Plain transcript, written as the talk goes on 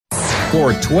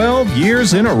for 12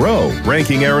 years in a row,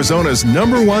 ranking Arizona's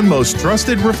 #1 most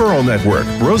trusted referral network,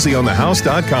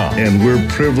 RosieOnTheHouse.com. And we're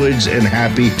privileged and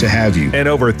happy to have you. And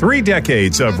over 3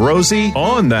 decades of Rosie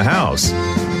on the House.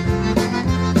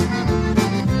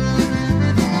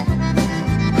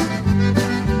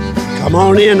 Come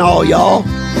on in, all y'all.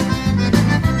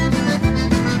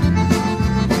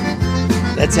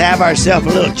 Let's have ourselves a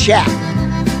little chat.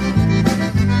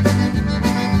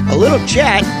 A little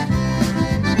chat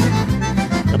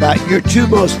about your 2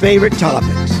 most favorite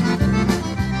topics.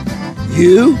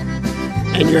 You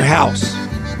and your house.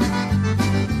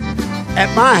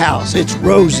 At my house, it's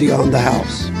Rosie on the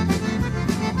House.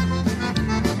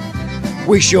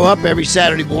 We show up every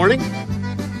Saturday morning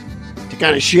to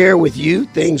kind of share with you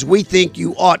things we think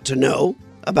you ought to know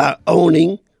about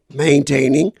owning,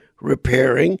 maintaining,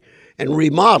 repairing, and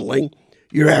remodeling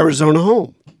your Arizona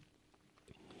home.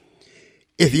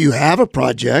 If you have a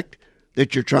project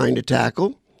that you're trying to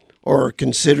tackle or are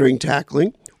considering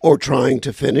tackling or trying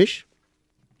to finish,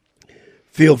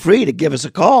 feel free to give us a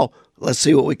call. Let's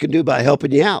see what we can do by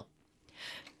helping you out.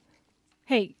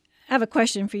 Hey, I have a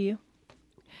question for you.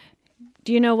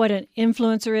 Do you know what an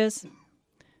influencer is?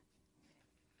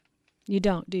 You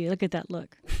don't, do you? Look at that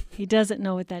look. He doesn't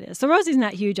know what that is. So Rosie's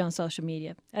not huge on social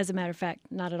media, as a matter of fact,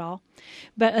 not at all.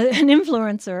 But an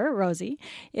influencer, Rosie,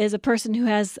 is a person who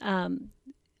has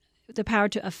the power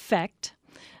to affect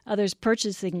others'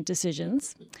 purchasing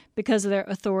decisions because of their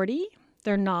authority,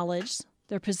 their knowledge,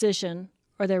 their position,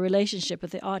 or their relationship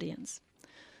with the audience.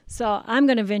 So I'm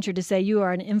going to venture to say you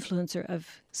are an influencer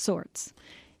of sorts.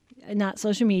 Not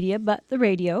social media, but the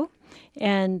radio.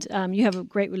 And you have a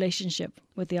great relationship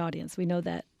with the audience. We know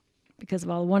that because of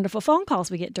all the wonderful phone calls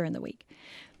we get during the week.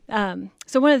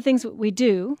 So one of the things that we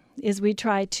do is we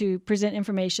try to present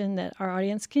information that our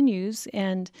audience can use,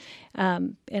 and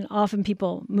often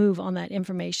people move on that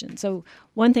information. So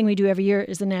one thing we do every year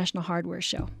is the National Hardware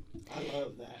Show. I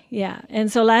love that. Yeah,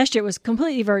 and so last year it was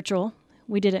completely virtual.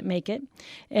 We didn't make it.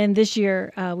 And this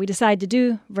year we decided to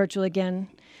do virtual again.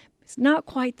 It's not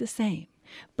quite the same.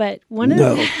 But one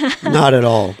of not at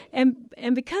all. And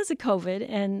because of COVID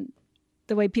and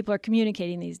the way people are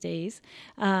communicating these days,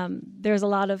 there's a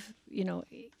lot of,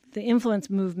 the influence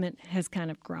movement has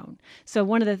kind of grown. So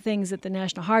one of the things that the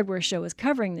National Hardware Show is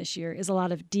covering this year is a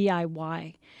lot of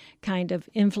DIY kind of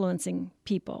influencing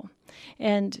people.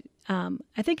 And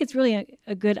I think it's really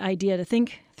a good idea to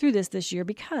think through this year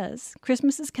because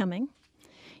Christmas is coming.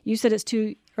 You said it's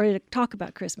too early to talk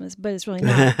about Christmas, but it's really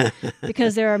not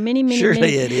because there are many.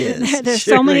 Surely it is. There's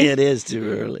surely so many. It is too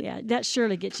early. Yeah, that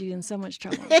surely gets you in so much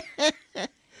trouble.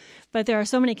 But there are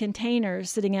so many containers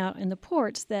sitting out in the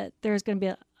ports that there's going to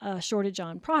be a shortage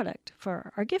on product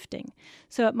for our gifting.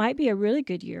 So it might be a really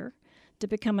good year to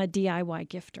become a DIY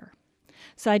gifter.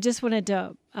 So I just wanted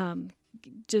to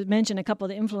mention a couple of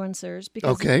the influencers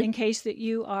because in case that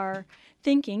you are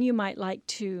thinking you might like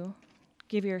to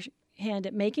give your hand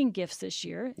at making gifts this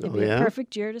year. It'd be a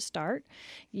perfect year to start.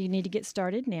 You need to get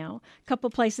started now. A couple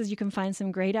places you can find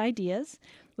some great ideas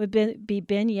would be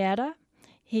Ben Yada.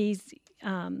 He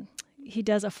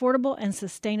does affordable and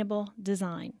sustainable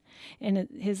design, and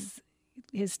his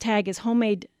tag is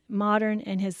homemade modern,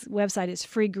 and his website is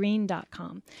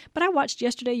freegreen.com. But I watched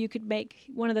yesterday you could make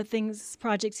one of the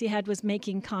projects he had was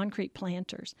making concrete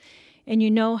planters, and you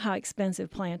know how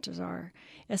expensive planters are,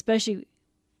 especially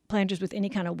planters with any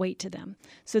kind of weight to them.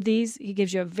 So he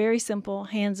gives you a very simple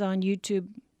hands-on YouTube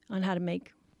on how to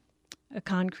make a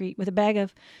concrete with a bag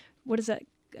of, what is that,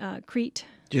 crete?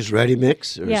 Just ready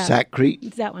mix or sackcrete?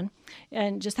 It's that one.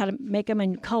 And just how to make them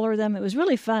and color them. It was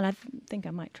really fun. I think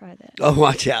I might try that. Oh,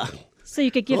 watch out. So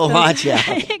you could give watch out.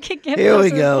 Here we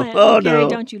go. Oh, Gary, no.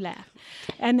 Don't you laugh.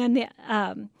 And then the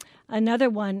another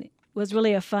one was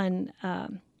really a fun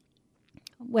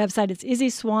website. It's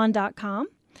izzyswan.com.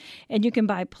 And you can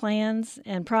buy plans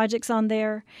and projects on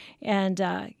there. And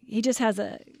he just has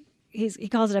he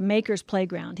calls it a maker's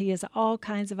playground. He has all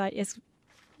kinds of ideas. It's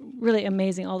really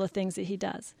amazing, all the things that he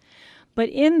does. But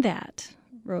in that,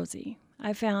 Rosie,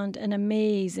 I found an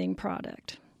amazing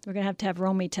product. We're going to have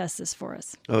Romy test this for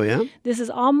us. Oh, yeah? This is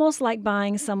almost like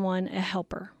buying someone a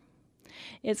helper.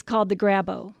 It's called the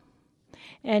Grabo.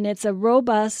 And it's a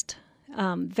robust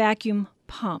vacuum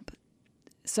pump.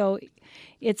 So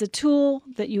it's a tool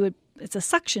that it's a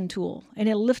suction tool, and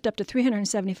it'll lift up to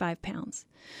 375 pounds.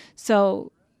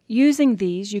 So using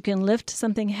these, you can lift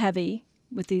something heavy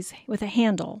with a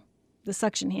handle, the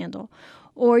suction handle,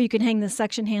 or you can hang the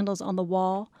suction handles on the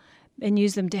wall and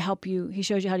use them to help you. He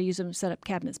shows you how to use them to set up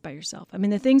cabinets by yourself. I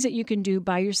mean, the things that you can do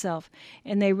by yourself,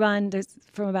 and they run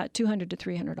from about $200 to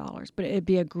 $300. But it'd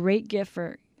be a great gift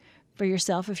for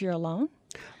yourself if you're alone.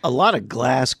 A lot of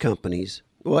glass companies,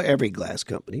 well, every glass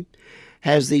company,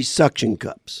 has these suction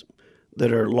cups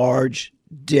that are large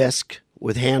disc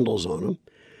with handles on them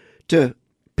to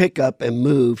pick up and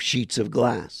move sheets of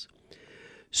glass.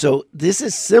 So this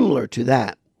is similar to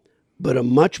that, but a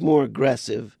much more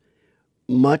aggressive,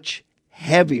 much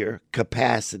heavier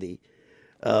capacity.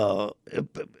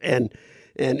 And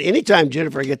anytime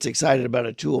Jennifer gets excited about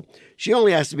a tool, she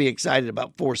only has to be excited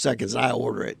about 4 seconds, and I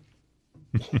order it.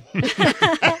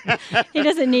 He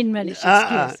doesn't need many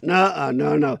excuse.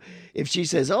 No. If she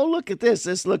says, "Oh, look at this.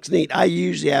 This looks neat," I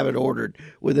usually have it ordered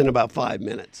within about 5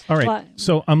 minutes. All right. What?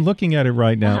 So I'm looking at it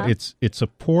right now. It's a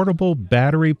portable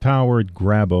battery-powered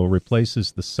Grabo,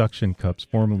 replaces the suction cups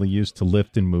formerly used to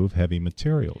lift and move heavy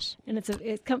materials. And it's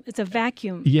a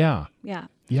vacuum. Yeah. Yeah.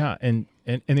 Yeah, and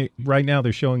right now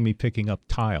they're showing me picking up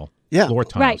floor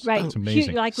tiles. Right. It's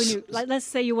amazing. Like let's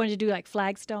say you wanted to do like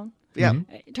flagstone. Yeah.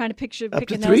 Trying to picture Up to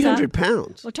picking those 300 up.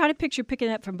 pounds. Well, try to picture picking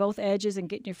it up from both edges and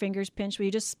getting your fingers pinched. Where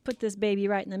you just put this baby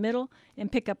right in the middle and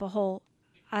pick up a whole.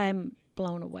 I'm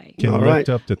blown away. Can All lift right.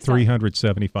 up to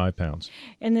 375 pounds.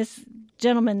 And this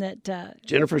gentleman that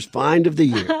Jennifer's find of the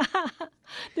year.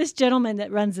 this gentleman that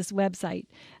runs this website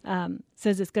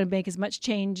says it's going to make as much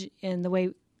change in the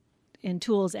way in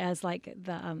tools as like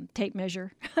the tape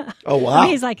measure. Oh, wow. I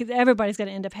mean, he's like everybody's going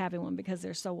to end up having one because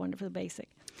they're so wonderfully basic.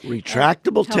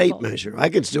 Retractable tape helpful. measure. I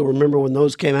can still remember when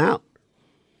those came out.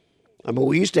 I mean,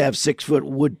 we used to have 6-foot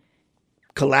wood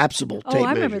collapsible tape measures. Oh,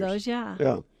 I remember those. Yeah.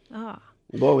 Yeah. Ah.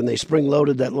 Boy, when they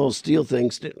spring-loaded that little steel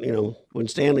thing, when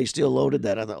Stanley steel loaded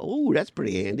that, I thought, oh, that's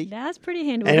pretty handy. That's pretty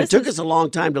handy. And Well, it took this us a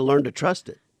long time to learn to trust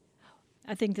it.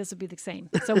 I think this will be the same.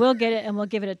 So we'll get it and we'll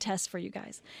give it a test for you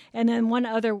guys. And then one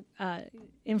other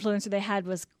influencer they had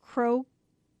was Crow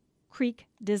Creek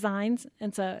Designs.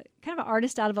 It's a kind of an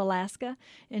artist out of Alaska,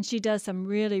 and she does some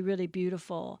really, really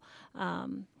beautiful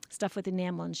stuff with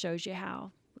enamel and shows you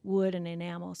how wood and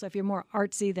enamel. So if you're more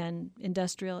artsy than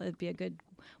industrial, it'd be a good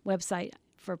website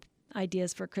for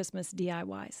ideas for Christmas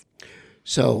DIYs.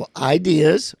 So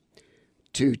ideas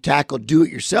to tackle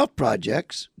do-it-yourself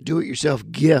projects, do-it-yourself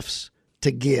gifts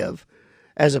to give,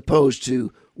 as opposed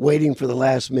to waiting for the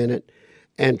last minute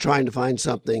and trying to find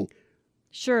something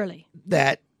Surely.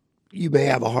 that you may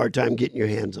have a hard time getting your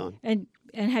hands on. And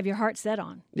have your heart set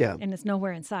on. Yeah. And it's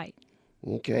nowhere in sight.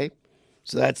 Okay.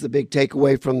 So that's the big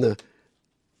takeaway from the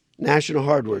National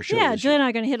Hardware Show. Yeah, this Jill year. and I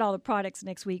are going to hit all the products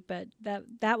next week, but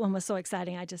that one was so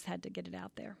exciting, I just had to get it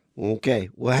out there. Okay.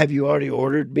 Well, have you already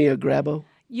ordered me a Grabo?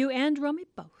 You and Romy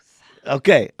both.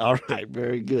 Okay. All right.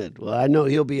 Very good. Well, I know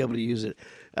he'll be able to use it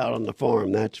out on the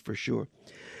farm. That's for sure.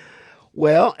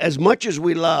 Well, as much as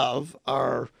we love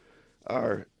our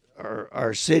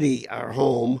city, our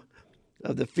home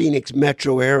of the Phoenix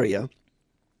metro area,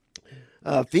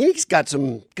 Phoenix got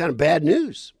some kind of bad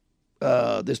news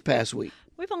this past week.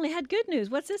 We've only had good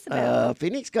news. What's this about?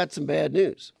 Phoenix got some bad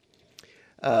news.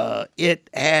 It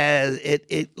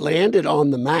landed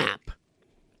on the map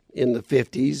in the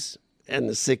 50s and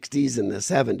the 60s and the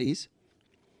 70s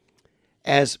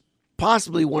as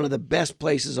possibly one of the best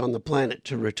places on the planet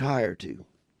to retire to.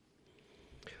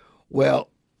 Well,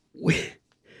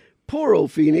 poor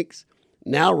old Phoenix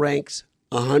now ranks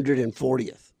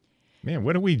 140th. Man,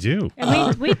 what do we do?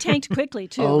 And we tanked quickly,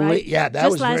 too, right? Yeah, that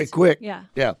Just was very quick. Yeah.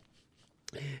 Yeah.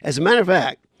 As a matter of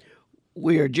fact,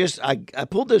 I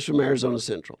pulled this from Arizona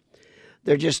Central.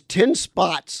 They're just 10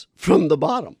 spots from the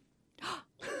bottom.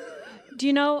 Do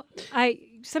you know,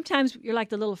 sometimes you're like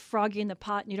the little froggy in the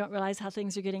pot and you don't realize how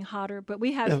things are getting hotter. But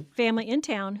we have family in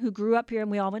town who grew up here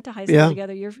and we all went to high school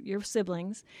together, your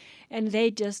siblings, and they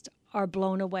just are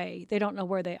blown away. They don't know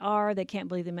where they are. They can't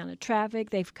believe the amount of traffic.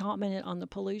 They've commented on the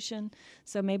pollution.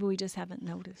 So maybe we just haven't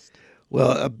noticed.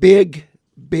 Well, a big,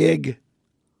 big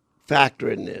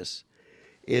factor in this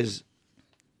is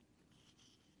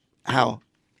how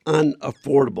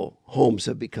unaffordable homes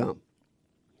have become.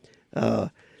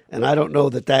 And I don't know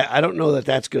that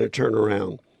that's going to turn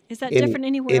around. Is that different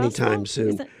anywhere else? Anytime though?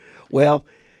 soon. Well,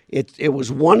 it was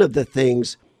one of the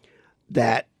things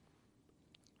that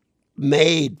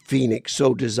made Phoenix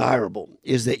so desirable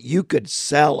is that you could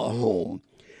sell a home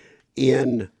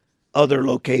in other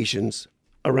locations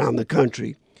around the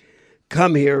country,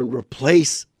 come here and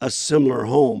replace a similar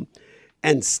home,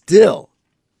 and still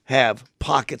have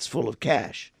pockets full of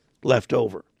cash left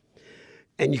over.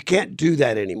 And you can't do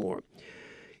that anymore.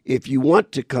 If you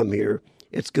want to come here,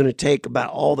 it's going to take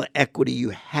about all the equity you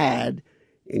had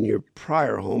in your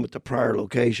prior home at the prior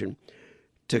location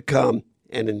to come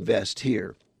and invest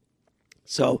here.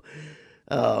 So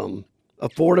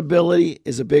affordability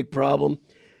is a big problem.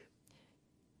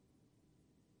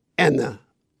 And the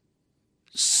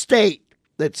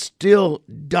that still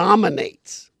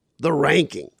dominates the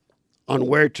ranking on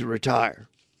where to retire?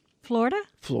 Florida?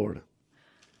 Florida.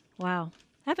 Wow.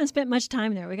 I haven't spent much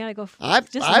time there. We got to go. I've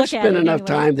spent enough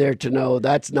time there to know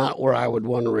that's not where I would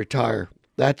want to retire.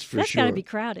 That's for sure. That's got to be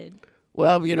crowded.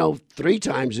 Well, 3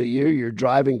 times a year you're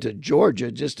driving to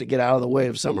Georgia just to get out of the way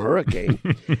of some hurricane.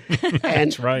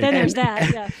 That's right. Then there's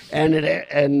that, yeah.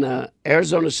 And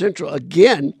Arizona Central,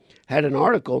 again, had an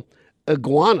article,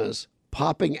 iguanas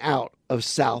popping out of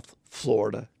South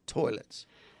Florida toilets.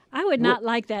 I would not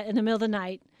like that in the middle of the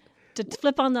night to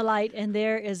flip on the light and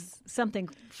there is something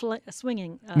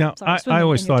swinging. Now, swinging I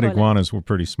always in your thought toilet. iguanas were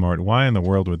pretty smart. Why in the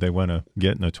world would they want to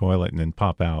get in a toilet and then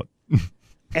pop out?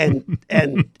 And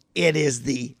it is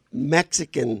the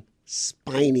Mexican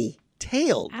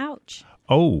spiny-tailed Ouch.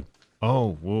 Oh,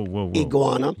 whoa.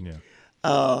 iguana.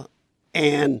 Yeah.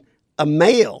 And a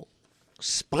male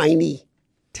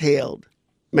spiny-tailed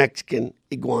Mexican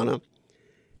iguana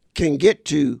can get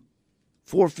to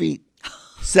 4 feet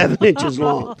 7 inches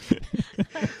long.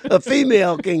 A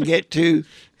female can get to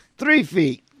 3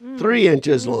 feet 3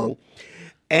 inches long.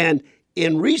 And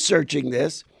in researching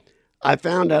this, I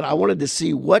found out I wanted to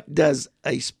see what does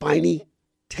a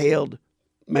spiny-tailed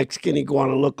Mexican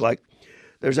iguana look like.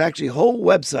 There's actually whole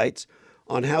websites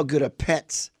on how good of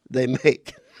pets they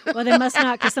make. Well, they must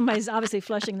not, because somebody's obviously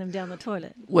flushing them down the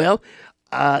toilet. Well,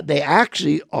 they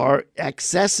actually are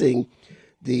accessing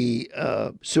the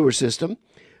sewer system,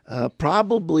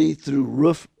 probably through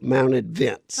roof-mounted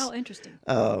vents. Oh, interesting.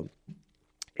 And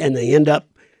they end up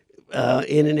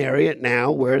in an area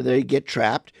now where they get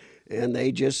trapped, and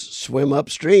they just swim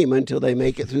upstream until they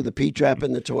make it through the P-trap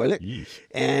in the toilet.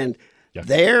 And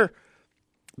their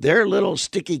little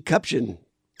sticky cuption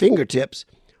fingertips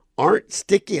aren't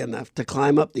sticky enough to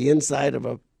climb up the inside of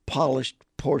a polished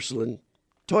porcelain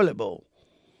toilet bowl.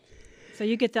 So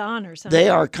you get the honors. Huh? They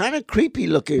are kind of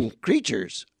creepy-looking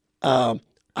creatures.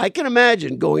 I can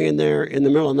imagine going in there in the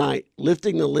middle of the night,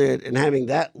 lifting the lid, and having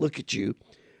that look at you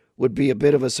would be a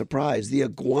bit of a surprise. The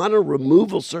iguana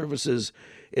removal services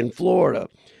in Florida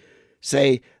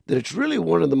say that it's really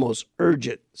one of the most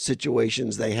urgent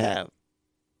situations they have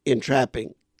in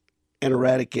trapping and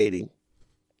eradicating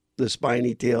the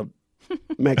spiny-tailed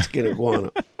Mexican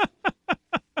iguana.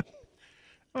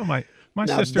 Oh, my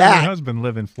Now sister and her husband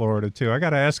live in Florida, too. I got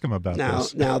to ask him about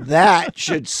this. Now that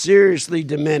should seriously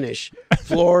diminish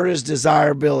Florida's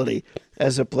desirability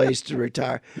as a place to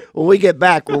retire. When we get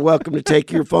back, we're welcome to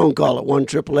take your phone call at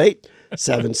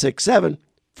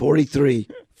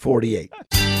 1-888-767-4348.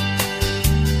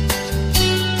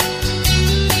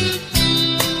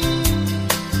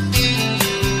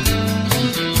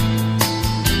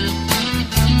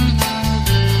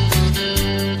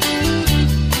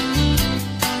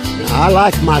 I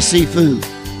like my seafood,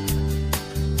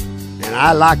 and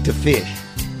I like to fish,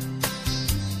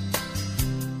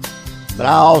 but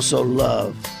I also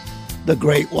love the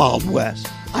Great Wild West.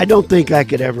 I don't think I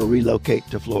could ever relocate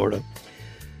to Florida.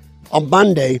 On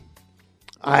Monday,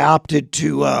 I opted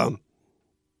to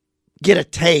get a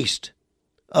taste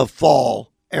of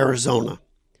fall Arizona,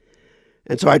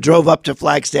 and so I drove up to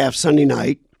Flagstaff Sunday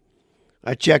night.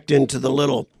 I checked into the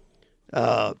little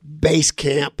base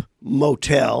camp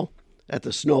motel at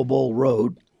the Snowbowl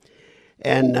Road,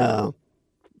 and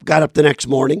got up the next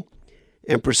morning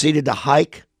and proceeded to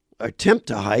attempt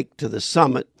to hike to the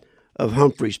summit of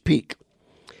Humphreys Peak.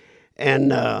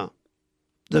 And the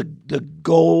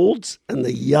golds and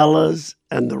the yellows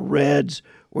and the reds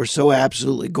were so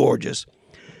absolutely gorgeous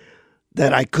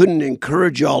that I couldn't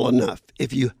encourage y'all enough.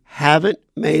 If you haven't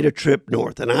made a trip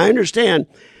north, and I understand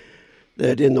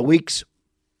that in the weeks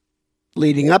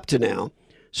leading up to now,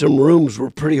 some rooms were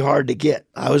pretty hard to get.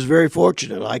 I was very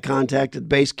fortunate. I contacted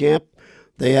base camp.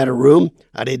 They had a room.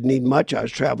 I didn't need much. I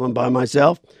was traveling by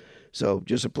myself. So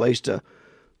just a place to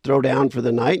throw down for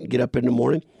the night and get up in the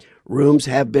morning. Rooms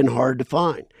have been hard to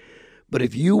find. But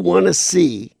if you want to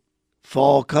see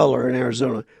fall color in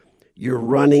Arizona, you're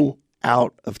running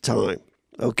out of time.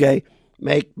 Okay?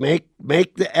 Make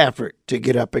the effort to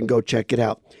get up and go check it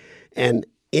out. And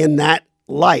in that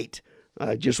light,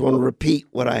 I just want to repeat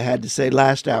what I had to say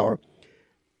last hour.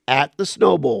 At the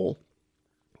Snowbowl,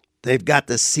 they've got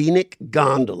the scenic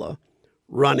gondola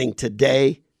running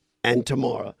today and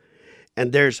tomorrow.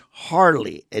 And there's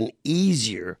hardly an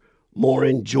easier, more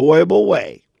enjoyable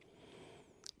way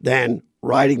than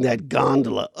riding that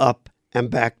gondola up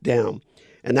and back down.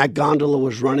 And that gondola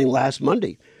was running last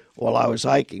Monday while I was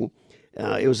hiking.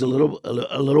 It was a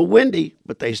little windy,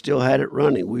 but they still had it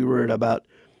running. We were at about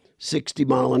 60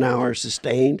 mile an hour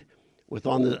sustained, with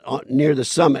near the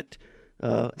summit,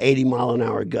 80 mile an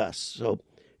hour gusts. So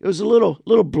It was a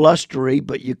little blustery,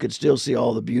 but you could still see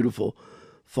all the beautiful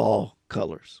fall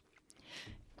colors.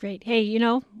 Great. Hey,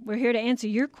 we're here to answer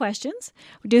your questions.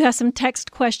 We do have some text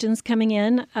questions coming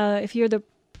in. If you're the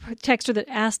texter that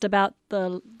asked about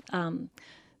the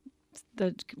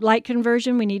light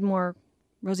conversion,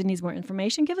 Rosie needs more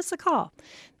information, give us a call.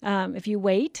 If you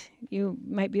wait, you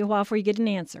might be a while before you get an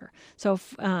answer. So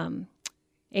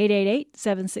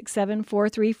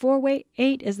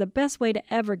 888-767-4348 is the best way to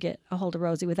ever get a hold of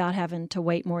Rosie without having to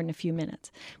wait more than a few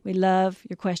minutes. We love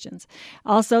your questions.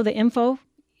 Also, the info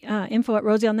at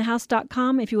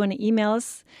rosieonthehouse.com. If you want to email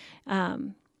us,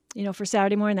 for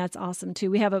Saturday morning, that's awesome too.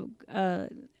 We have a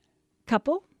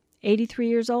couple, 83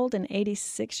 years old and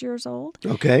 86 years old.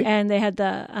 Okay. And they had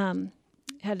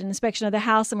had an inspection of the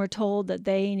house and were told that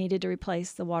they needed to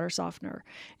replace the water softener,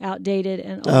 outdated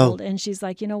and old. And she's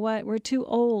like, you know what? We're too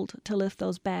old to lift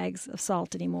those bags of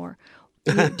salt anymore.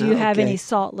 Do you have any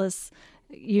saltless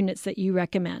units that you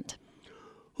recommend?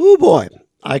 Oh, boy.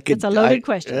 It's a loaded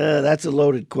question. That's a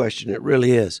loaded question. It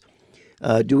really is.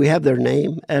 Do we have their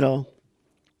name at all?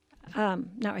 Not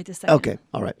right this second. Okay.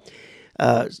 All right.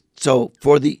 So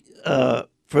for the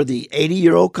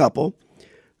 80-year-old couple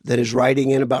that is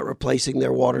writing in about replacing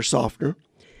their water softener,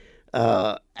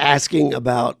 asking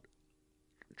about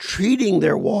treating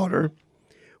their water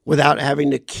without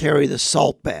having to carry the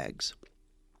salt bags.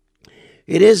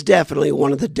 It is definitely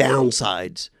one of the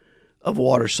downsides of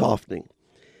water softening.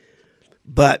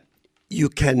 But you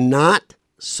cannot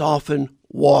soften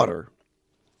water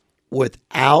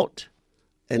without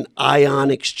an ion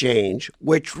exchange,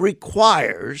 which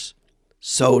requires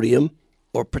sodium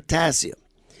or potassium.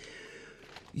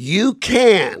 You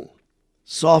can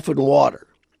soften water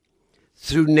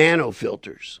through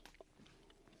nanofilters,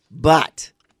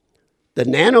 but the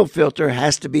nanofilter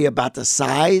has to be about the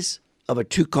size of a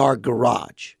 2-car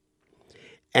garage,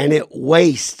 and it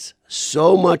wastes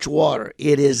so much water.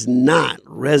 It is not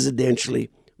residentially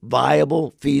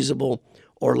viable, feasible,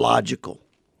 or logical.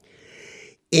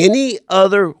 Any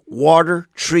other water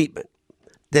treatment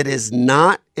that is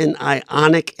not an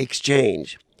ionic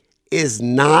exchange is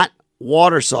not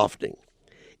water softening.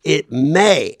 It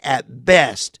may, at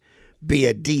best, be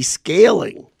a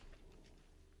descaling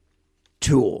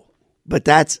tool, but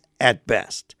that's at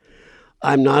best.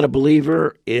 I'm not a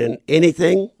believer in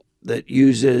anything that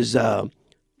uses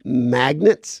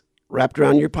magnets wrapped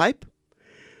around your pipe.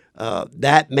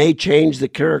 That may change the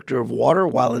character of water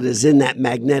while it is in that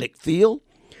magnetic field,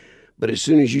 but as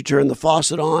soon as you turn the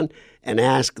faucet on and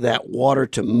ask that water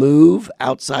to move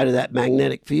outside of that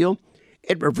magnetic field,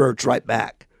 it reverts right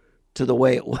back to the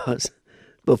way it was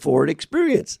before it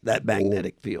experienced that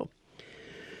magnetic field.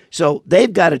 So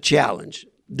they've got a challenge.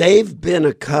 They've been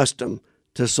accustomed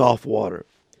to soft water.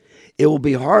 It will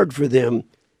be hard for them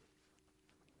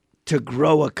to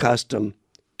grow accustomed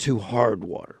to hard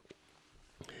water.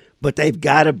 But they've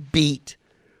got to beat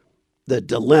the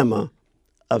dilemma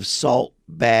of salt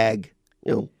bag,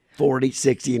 40,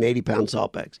 60, and 80-pound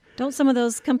salt bags. Don't some of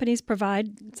those companies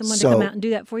provide someone to come out and do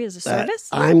that for you as a service?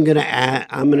 I'm going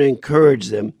to encourage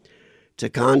them to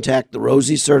contact the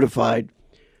Rosie Certified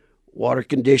Water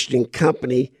Conditioning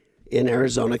Company in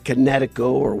Arizona, Connecticut,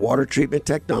 or Water Treatment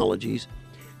Technologies,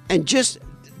 and just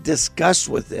discuss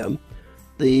with them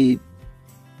the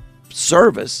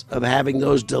service of having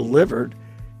those delivered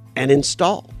and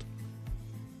installed.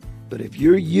 But if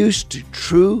you're used to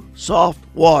true soft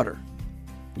water,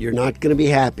 you're not going to be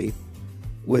happy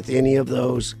with any of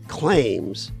those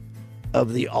claims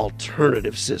of the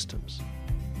alternative systems.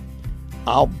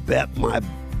 I'll bet my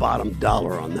bottom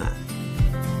dollar on that.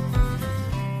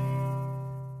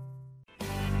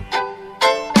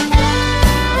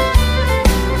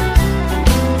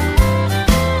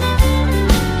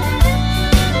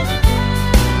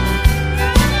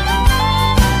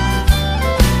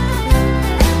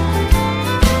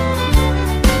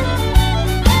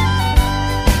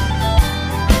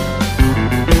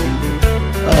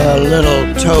 A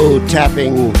little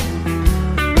toe-tapping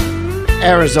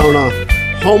Arizona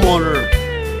homeowner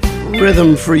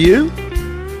rhythm for you.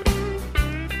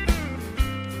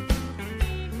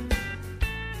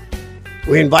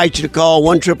 We invite you to call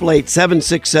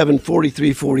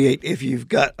 1-888-767-4348 if you've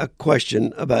got a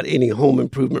question about any home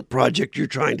improvement project you're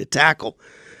trying to tackle,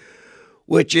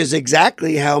 which is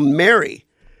exactly how Mary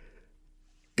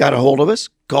got a hold of us,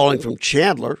 calling from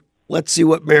Chandler. Let's see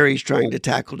what Mary's trying to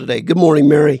tackle today. Good morning,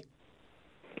 Mary.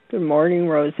 Good morning,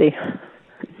 Rosie.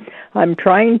 I'm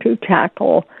trying to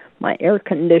tackle my air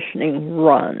conditioning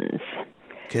runs.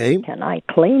 Okay. Can I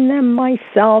clean them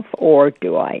myself, or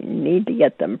do I need to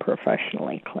get them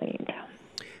professionally cleaned?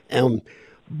 And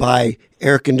by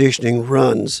air conditioning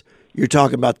runs, You're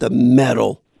talking about the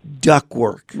metal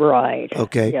ductwork. Right.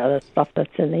 Okay. Yeah, the stuff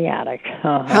that's in the attic.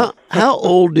 Uh-huh. How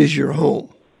old is your home?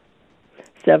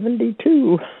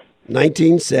 72.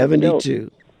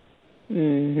 1972.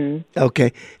 Mm-hmm.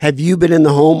 Okay. Have you been in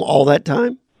the home all that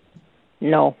time?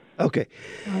 No, Okay.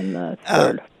 I'm the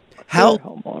third How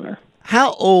homeowner.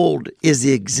 how old is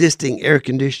the existing air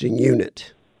conditioning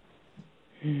unit?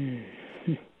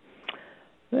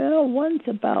 Well, one's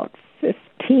about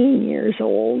 15 years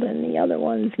old, and the other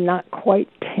one's not quite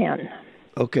 10.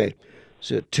 Okay.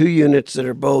 So 2 units that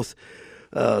are both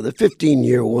the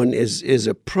 15-year one is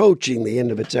approaching the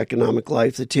end of its economic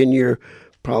life. The 10-year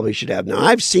probably should have. Now,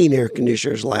 I've seen air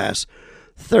conditioners last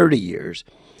 30 years,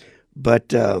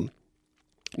 but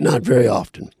not very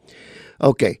often.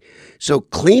 Okay, so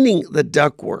cleaning the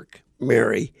ductwork,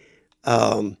 Mary,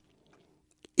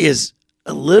 is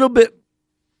a little bit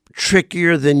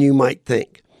trickier than you might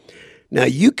think. Now,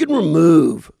 you can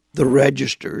remove the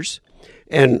registers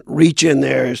and reach in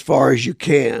there as far as you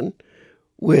can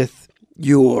with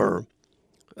your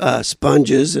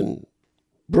sponges and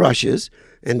brushes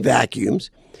and vacuums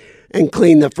and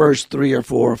clean the first 3 or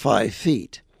 4 or 5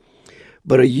 feet.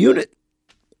 But a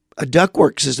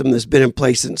ductwork system that's been in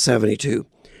place since 72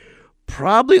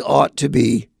 probably ought to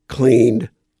be cleaned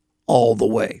all the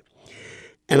way.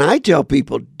 And I tell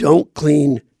people, don't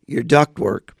clean your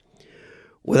ductwork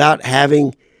without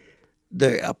having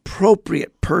the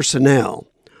appropriate personnel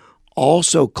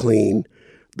also clean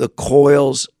the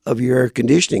coils of your air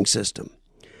conditioning system.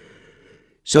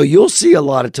 So you'll see a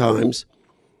lot of times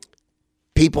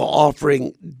people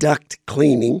offering duct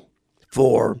cleaning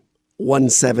for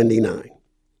 $179.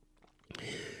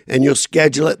 And you'll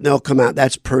schedule it and they'll come out.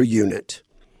 That's per unit.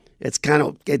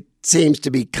 It seems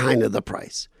to be kind of the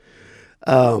price.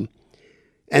 And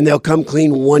they'll come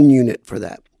clean 1 unit for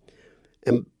that.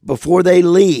 And before they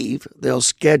leave, they'll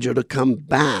schedule to come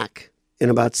back in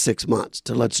about 6 months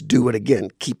to let's do it again,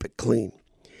 keep it clean.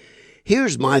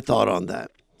 Here's my thought on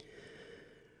that.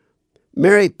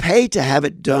 Mary, pay to have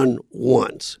it done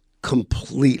once,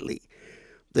 completely.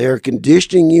 The air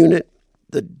conditioning unit,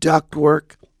 the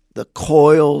ductwork, the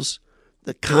coils,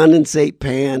 the condensate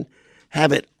pan,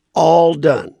 have it all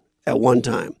done at one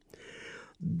time.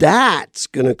 That's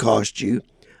going to cost you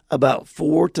about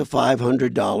 $400 to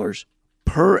 $500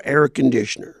 per air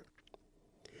conditioner.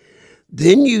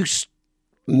 Then you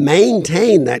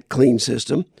maintain that clean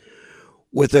system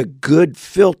with a good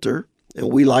filter, and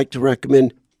we like to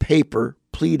recommend paper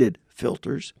pleated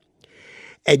filters,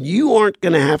 and you aren't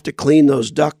going to have to clean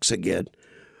those ducts again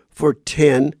for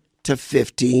 10 to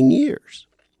 15 years.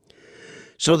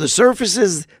 So the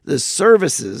services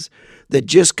that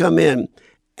just come in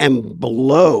and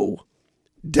blow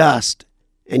dust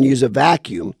and use a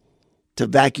vacuum to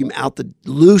vacuum out the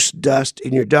loose dust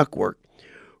in your ductwork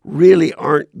really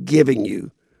aren't giving you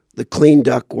the clean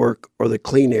ductwork or the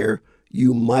clean air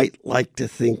you might like to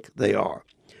think they are.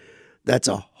 That's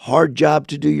a hard job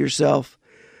to do yourself.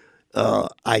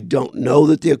 I don't know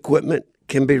that the equipment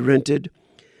can be rented.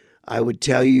 I would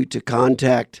tell you to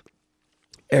contact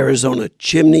Arizona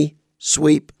Chimney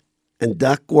Sweep and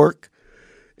Ductwork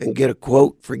and get a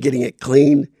quote for getting it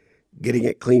cleaned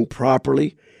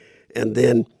properly, and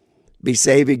then be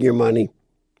saving your money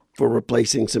for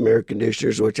replacing some air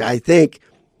conditioners, which I think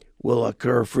will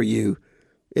occur for you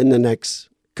in the next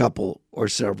couple or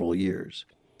several years.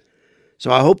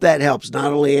 So I hope that helps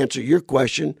not only answer your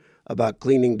question about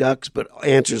cleaning ducts, but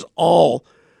answers all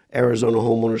Arizona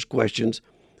homeowners' questions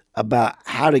about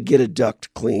how to get a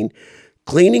duct clean.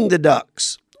 Cleaning the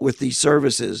ducts with these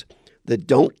services that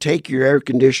don't take your air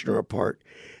conditioner apart.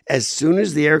 As soon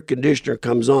as the air conditioner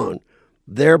comes on,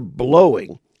 they're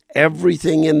blowing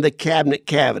everything in the cabinet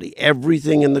cavity,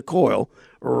 everything in the coil,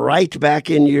 right back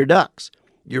into your ducts.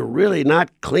 You're really not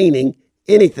cleaning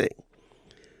anything.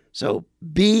 So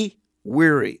be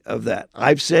weary of that.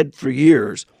 I've said for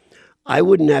years, I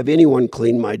wouldn't have anyone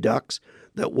clean my ducts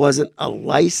that wasn't a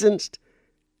licensed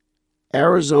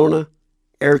Arizona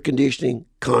air conditioning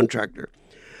contractor,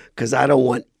 because I don't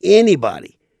want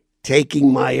anybody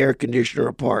taking my air conditioner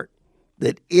apart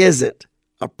that isn't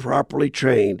a properly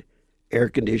trained air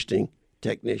conditioning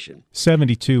technician.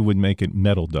 72 would make it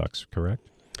metal ducts, correct?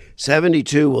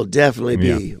 72 will definitely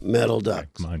be metal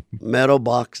ducts. Come on. Metal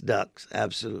box ducts,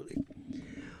 absolutely.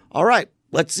 All right,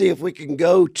 let's see if we can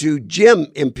go to Jim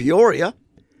in Peoria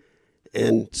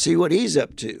and see what he's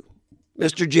up to.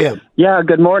 Mr. Jim. Yeah,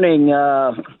 good morning.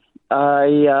 I'm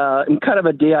kind of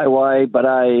a DIY, but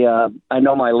I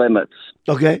know my limits.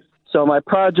 Okay. So my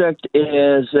project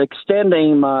is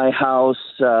extending my house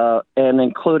and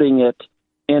including it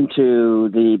into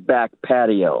the back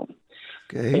patio.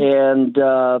 Okay. And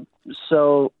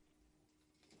So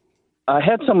I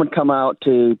had someone come out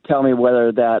to tell me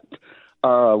whether that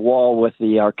wall with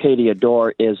the Arcadia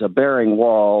door is a bearing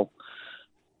wall.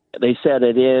 They said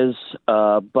it is,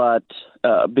 but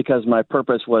because my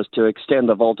purpose was to extend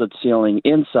the vaulted ceiling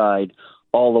inside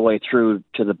all the way through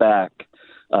to the back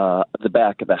of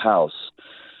the house.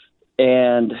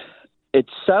 And it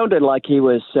sounded like he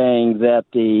was saying that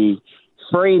the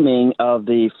framing of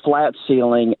the flat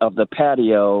ceiling of the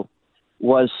patio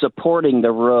was supporting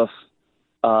the roof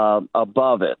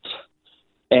above it.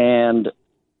 And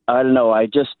I don't know, I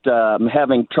just am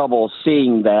having trouble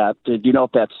seeing that. Do you know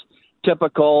if that's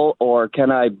typical, or can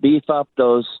I beef up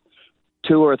those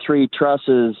 2 or 3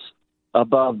 trusses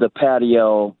above the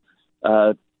patio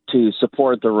to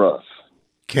support the roof?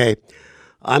 Okay.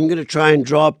 I'm going to try and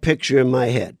draw a picture in my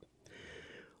head.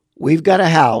 We've got a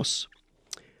house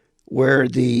where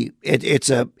it's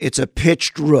a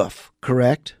pitched roof,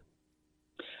 correct?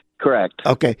 Correct.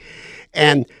 Okay.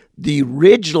 And the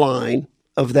ridge line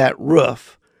of that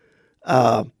roof,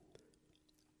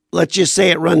 let's just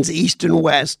say it runs east and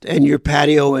west, and your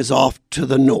patio is off to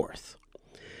the north.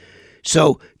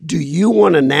 So do you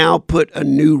want to now put a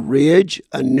new ridge,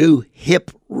 a new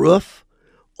hip roof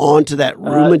onto that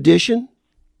room addition?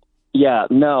 Yeah,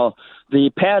 no. The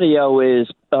patio is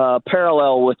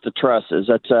parallel with the trusses.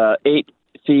 It's 8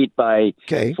 feet by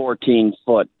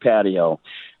 14-foot patio.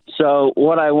 So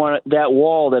what I want, that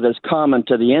wall that is common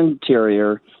to the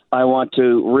interior, I want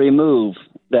to remove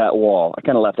that wall. I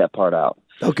kind of left that part out.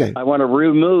 Okay. I want to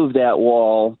remove that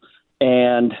wall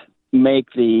and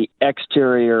make the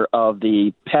exterior of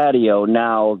the patio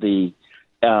now the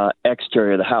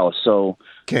exterior of the house. So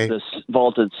this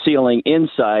vaulted ceiling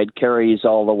inside carries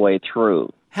all the way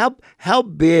through. How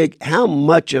big, how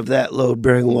much of that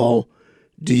load-bearing wall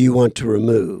do you want to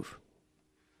remove?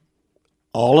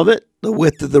 All of it? The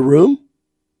width of the room?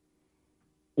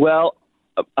 Well,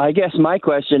 I guess my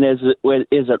question is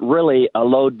it really a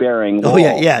load-bearing wall? Oh,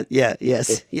 yes,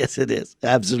 it is.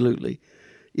 Absolutely.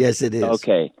 Yes, it is.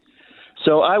 Okay.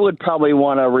 So I would probably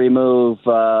want to remove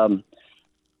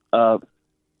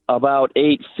about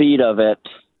 8 feet of it.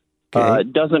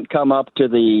 It doesn't come up to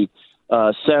the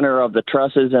center of the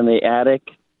trusses in the attic.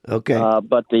 Okay.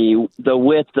 But the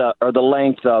width or the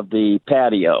length of the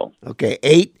patio. Okay,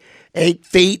 8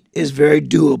 feet is very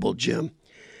doable, Jim,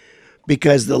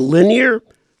 because the linear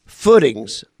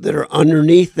footings that are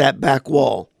underneath that back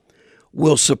wall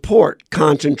will support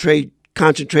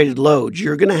concentrated loads.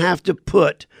 You're going to have to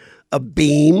put a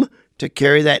beam to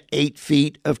carry that 8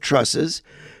 feet of trusses,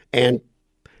 and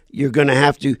you're going to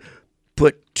have to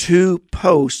put 2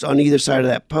 posts on either side of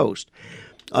that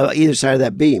either side of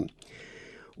that beam.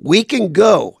 We can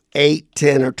go 8,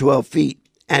 10, or 12 feet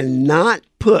and not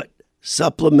put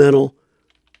supplemental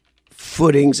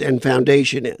footings and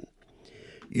foundation in.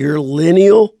 Your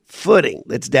lineal footing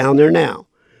that's down there now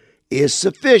is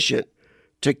sufficient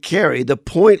to carry the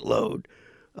point load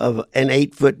of an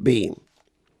 8-foot beam.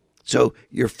 So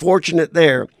you're fortunate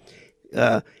there.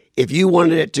 If you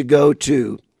wanted it to go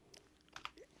to,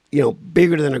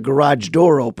 bigger than a garage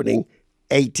door opening,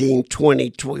 18,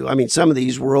 20, I mean, some of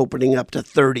these were opening up to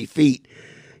 30 feet.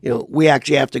 We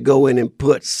actually have to go in and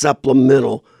put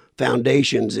supplemental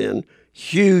foundations in,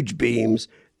 huge beams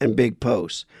and big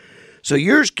posts. So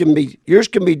yours can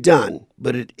be done,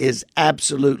 but it is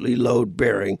absolutely load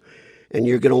bearing, and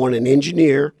you're going to want an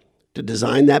engineer to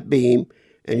design that beam,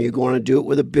 and you're going to do it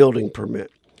with a building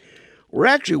permit. We're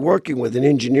actually working with an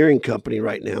engineering company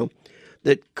right now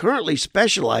that currently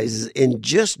specializes in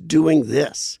just doing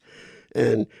this.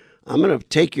 And I'm going to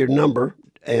take your number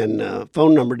and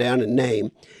phone number down and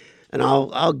name, and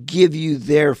I'll give you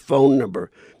their phone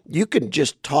number. You can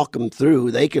just talk them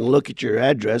through. They can look at your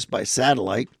address by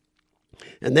satellite,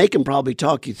 and they can probably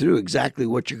talk you through exactly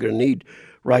what you're going to need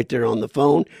right there on the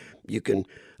phone. You can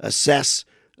assess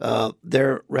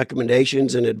their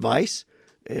recommendations and advice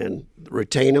and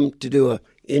retain them to do an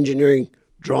engineering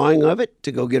drawing of it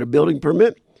to go get a building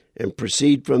permit and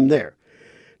proceed from there.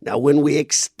 Now, when we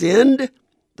extend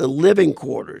the living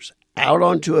quarters out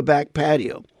onto a back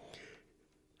patio,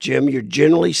 Jim, you're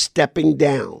generally stepping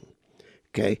down,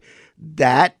 okay?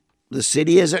 That, the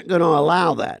city isn't going to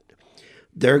allow that.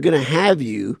 They're going to have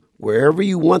you, wherever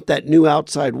you want that new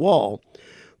outside wall,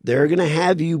 they're going to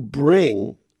have you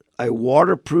bring a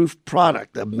waterproof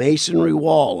product, a masonry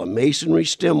wall, a masonry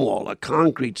stem wall, a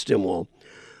concrete stem wall,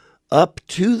 up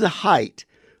to the height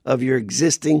of your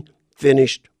existing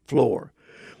finished floor.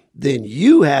 Then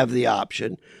you have the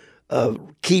option of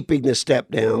keeping the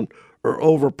step down or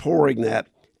overpouring that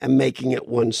and making it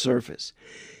one surface.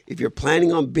 If you're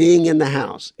planning on being in the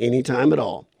house anytime at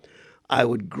all, I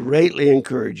would greatly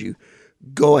encourage you,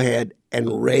 go ahead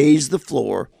and raise the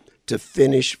floor to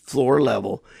finish floor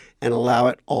level and allow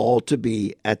it all to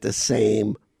be at the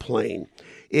same plane.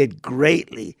 It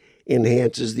greatly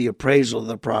enhances the appraisal of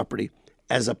the property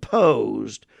as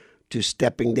opposed to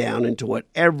stepping down into what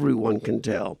everyone can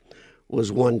tell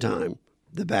was one time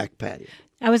the back patio.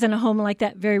 I was in a home like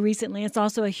that very recently. It's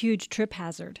also a huge trip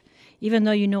hazard. Even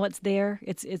though you know it's there,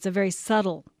 it's a very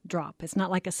subtle drop. It's not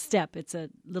like a step. It's a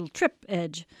little trip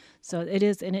edge. So it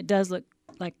is, and it does look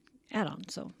like add-on.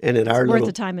 So and it's worth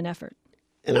the time and effort.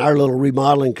 In our little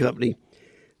remodeling company,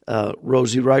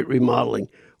 Rosie Wright Remodeling,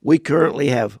 we currently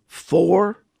have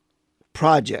 4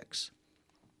 projects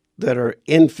that are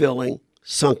infilling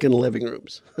sunken living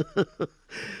rooms.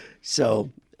 So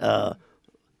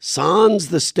sans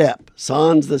the step.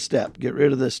 Get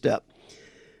rid of the step.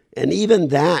 And even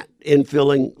that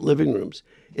infilling living rooms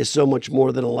is so much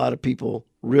more than a lot of people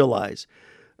realize.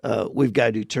 We've got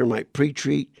to do termite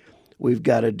pre-treat. We've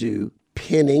got to do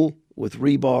pinning with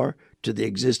rebar to the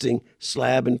existing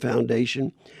slab and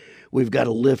foundation. We've got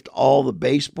to lift all the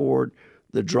baseboard,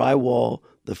 the drywall,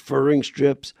 the furring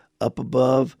strips up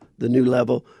above the new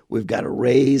level. We've got to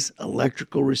raise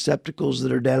electrical receptacles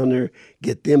that are down there,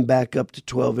 get them back up to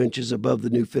 12 inches above the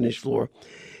new finished floor.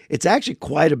 It's actually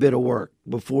quite a bit of work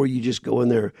before you just go in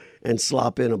there and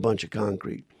slop in a bunch of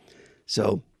concrete.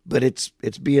 So, but it's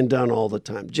being done all the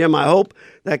time. Jim, I hope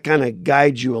that kind of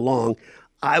guides you along.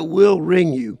 I will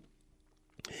ring you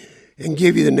and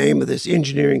give you the name of this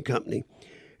engineering company.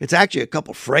 It's actually a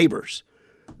couple framers,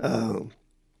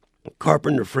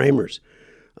 carpenter framers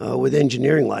with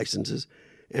engineering licenses.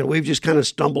 And we've just kind of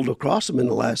stumbled across them in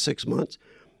the last 6 months.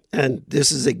 And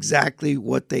this is exactly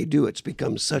what they do. It's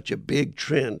become such a big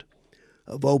trend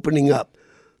of opening up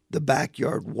the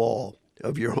backyard wall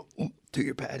of your home to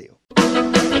your patio.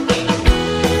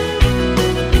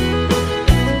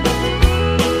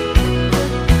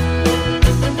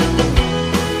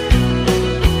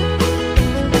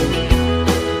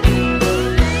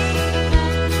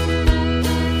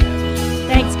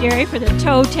 Thanks, Gary, for the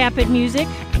toe-tapping music.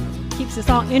 Keeps us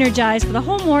all energized for the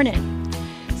whole morning.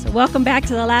 So welcome back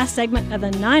to the last segment of the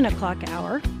 9 o'clock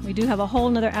hour. We do have a whole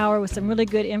nother hour with some really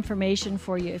good information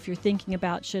for you if you're thinking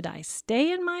about, should I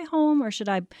stay in my home or should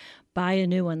I buy a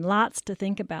new one? Lots to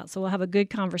think about. So we'll have a good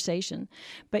conversation.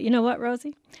 But you know what,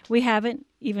 Rosie? We haven't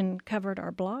even covered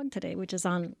our blog today, which is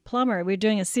on plumber. We're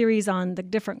doing a series on the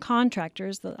different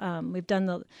contractors. We've done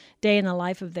the day in the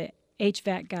life of the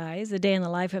HVAC guys, the day in the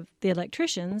life of the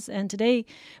electricians, and today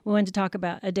we want to talk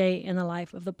about a day in the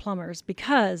life of the plumbers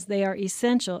because they are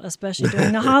essential, especially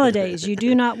during the holidays. You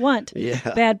do not want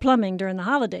bad plumbing during the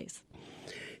holidays.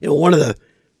 You know, one of the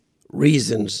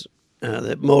reasons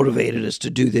that motivated us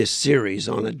to do this series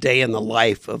on a day in the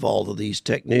life of all of these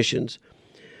technicians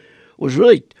was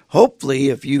really, hopefully,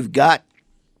 if you've got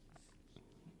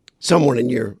someone in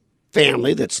your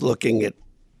family that's looking at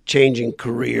changing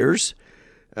careers,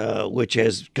 which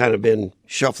has kind of been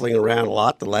shuffling around a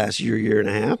lot the last year and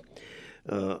a half,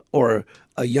 or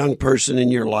a young person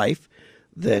in your life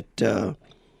that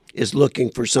is looking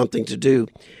for something to do,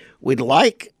 we'd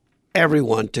like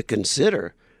everyone to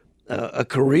consider a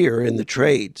career in the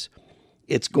trades.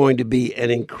 It's going to be an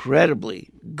incredibly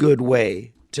good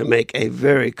way to make a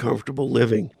very comfortable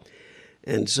living.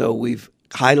 And so we've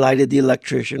highlighted the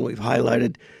electrician, we've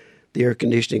highlighted the air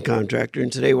conditioning contractor,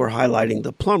 and today we're highlighting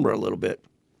the plumber a little bit.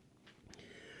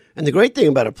 And the great thing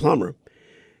about a plumber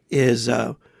is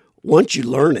once you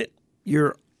learn it,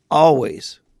 you're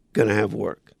always going to have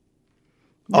work.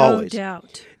 Always. No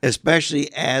doubt.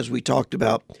 Especially as we talked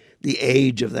about the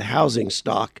age of the housing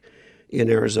stock in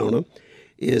Arizona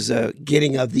is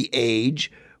getting of the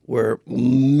age where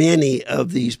many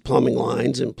of these plumbing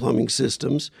lines and plumbing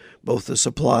systems, both the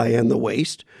supply and the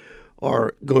waste,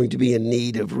 are going to be in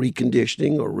need of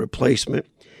reconditioning or replacement.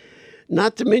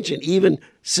 Not to mention even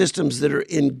systems that are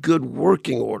in good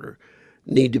working order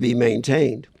need to be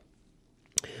maintained.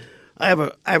 I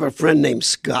have a friend named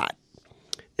Scott,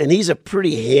 and he's a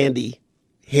pretty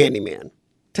handyman.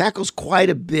 Tackles quite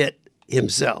a bit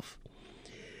himself.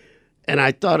 And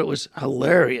I thought it was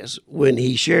hilarious when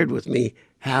he shared with me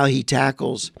how he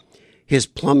tackles his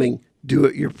plumbing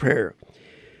do-it-your-repair.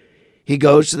 He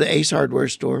goes to the Ace Hardware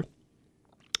store,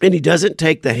 and he doesn't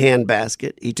take the hand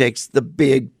basket. He takes the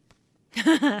big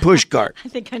push cart. I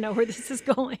think I know where this is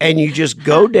going. And you just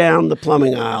go down the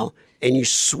plumbing aisle and you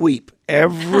sweep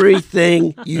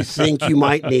everything you think you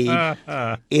might need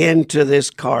into this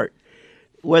cart.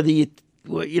 Whether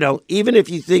even if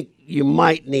you think you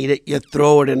might need it, you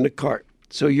throw it in the cart.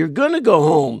 So you're going to go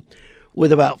home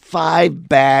with about 5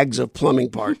 bags of plumbing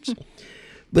parts.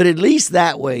 But at least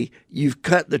that way, you've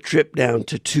cut the trip down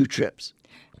to 2 trips.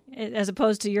 As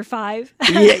opposed to your 5?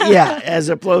 yeah, as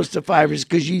opposed to 5,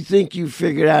 because you think you've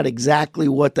figured out exactly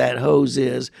what that hose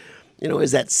is. You know,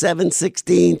 is that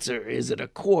 7/16 or is it a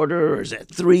quarter or is it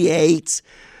 3/8?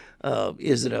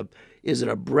 Is it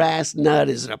a brass nut?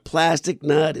 Is it a plastic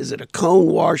nut? Is it a cone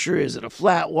washer? Is it a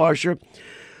flat washer?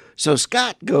 So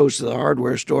Scott goes to the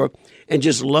hardware store and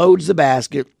just loads the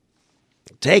basket,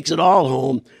 takes it all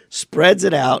home, spreads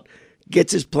it out,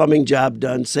 gets his plumbing job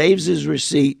done, saves his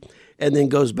receipt, and then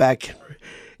goes back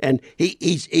and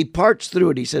he parts through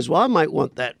it. He says, well, I might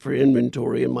want that for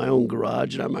inventory in my own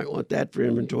garage, and I might want that for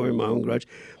inventory in my own garage.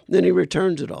 Then he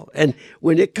returns it all. And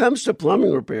when it comes to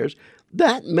plumbing repairs,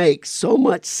 that makes so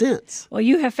much sense. Well,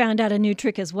 you have found out a new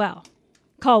trick as well.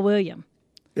 Call William.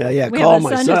 Yeah, we call have my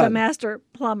son son. who's a master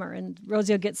plumber, and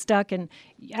Rosie will get stuck. And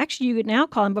actually, you could now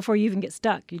call him before you even get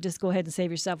stuck. You just go ahead and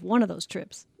save yourself one of those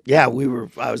trips. Yeah,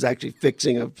 I was actually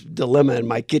fixing a dilemma in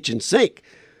my kitchen sink.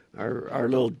 Our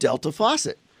little Delta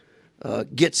faucet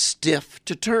gets stiff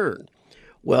to turn.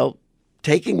 Well,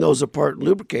 taking those apart and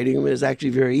lubricating them is actually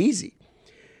very easy.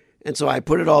 And so I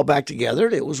put it all back together,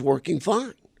 and it was working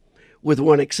fine, with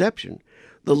one exception.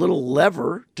 The little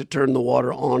lever to turn the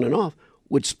water on and off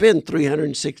would spin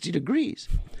 360 degrees.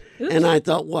 Oops. And I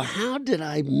thought, well, how did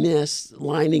I miss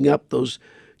lining up those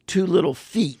 2 little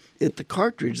feet at the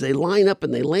cartridge? They line up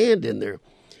and they land in there.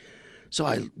 So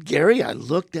I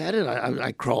looked at it.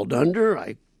 I crawled under.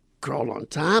 I crawled on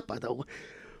top. I thought,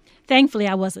 thankfully,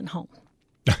 I wasn't home.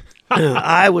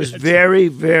 I was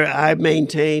I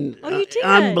maintained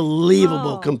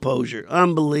unbelievable composure.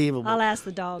 Unbelievable. I'll ask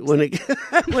the dogs. When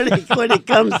it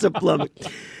comes to plumbing.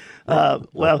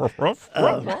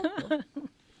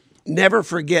 Never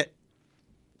forget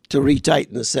to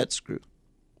retighten the set screw.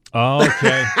 Oh,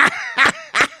 okay.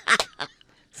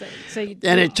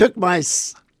 And it took my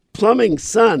plumbing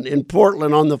son in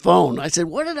Portland on the phone. I said,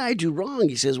 what did I do wrong?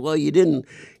 He says, well, you didn't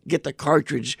get the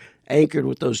cartridge anchored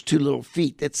with those 2 little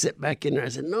feet that sit back in there. I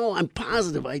said, no, I'm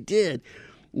positive I did.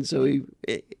 And so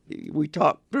we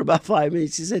talked for about 5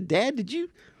 minutes. He said, Dad, did you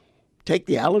take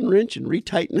the Allen wrench and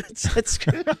retighten that set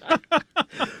screw?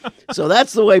 So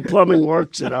that's the way plumbing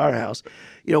works at our house.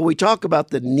 You know, we talk about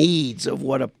the needs of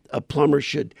what a plumber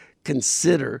should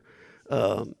consider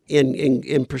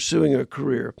in pursuing a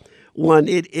career. One,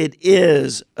 it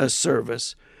is a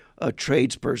service, a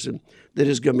tradesperson that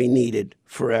is going to be needed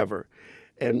forever.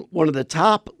 And one of the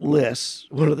top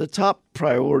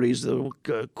priorities, the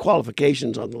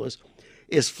qualifications on the list,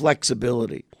 is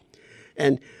flexibility.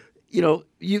 And, you know,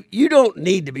 you don't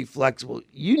need to be flexible.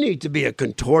 You need to be a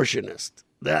contortionist.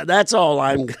 That's all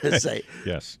I'm going to say.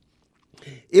 Yes.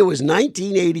 It was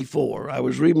 1984. I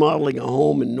was remodeling a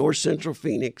home in north central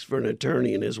Phoenix for an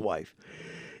attorney and his wife.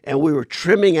 And we were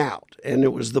trimming out, and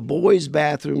it was the boys'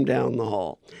 bathroom down the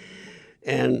hall.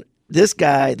 And this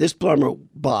plumber,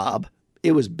 Bob,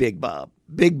 it was Big Bob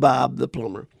the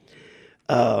plumber.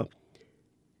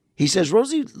 He says,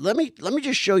 Rosie, let me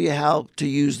just show you how to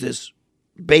use this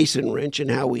basin wrench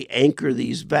and how we anchor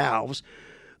these valves,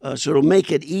 so it'll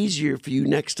make it easier for you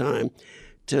next time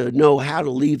to know how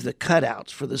to leave the cutouts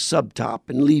for the subtop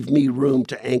and leave me room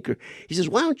to anchor. He says,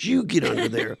 why don't you get under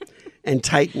there and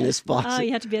tighten this faucet? Oh,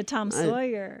 you have to be a Tom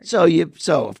Sawyer. So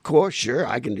of course, sure,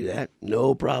 I can do that.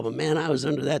 No problem. Man, I was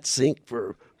under that sink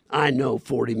for,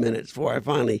 40 minutes before I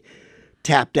finally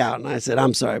tapped out. And I said,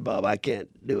 I'm sorry, Bob, I can't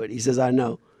do it. He says, I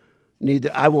know.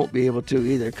 I won't be able to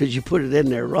either because you put it in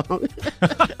there wrong.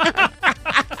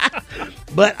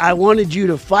 But I wanted you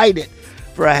to fight it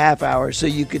for a half hour so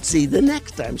you could see the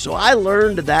next time. So I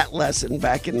learned that lesson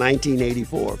back in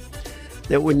 1984,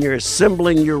 that when you're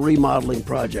assembling your remodeling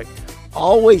project,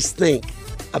 always think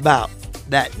about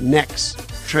that next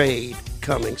trade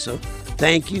coming. So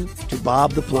thank you to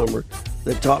Bob the plumber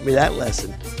that taught me that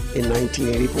lesson in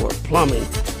 1984. Plumbing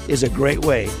is a great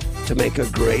way to make a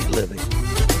great living.